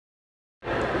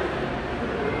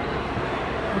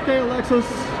Okay, Alexis,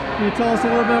 can you tell us a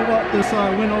little bit about this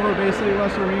win over Bay City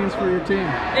Western means for your team?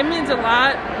 It means a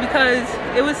lot because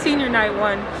it was senior night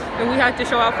one, and we had to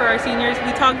show out for our seniors.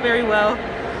 We talked very well.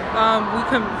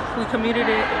 We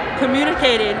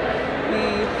communicated.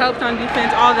 We helped on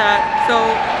defense, all that. So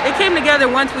it came together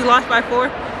once we lost by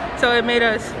 4. So it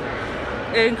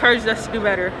encouraged us to do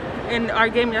better. In our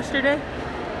game yesterday,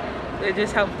 it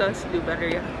just helped us do better,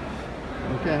 yeah.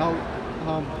 Okay, how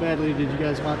badly did you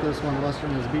guys want this one? Western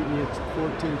has beaten you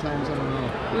 14 times in a row.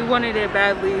 We wanted it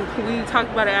badly. We talked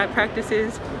about it at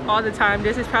practices all the time.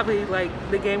 This is probably like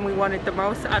the game we wanted the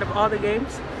most out of all the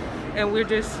games. And we're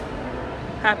just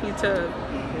happy to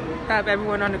have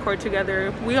everyone on the court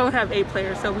together. We only have 8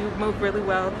 players, so we moved really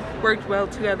well, worked well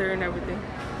together and everything.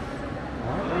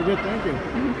 All right, very good, thank you.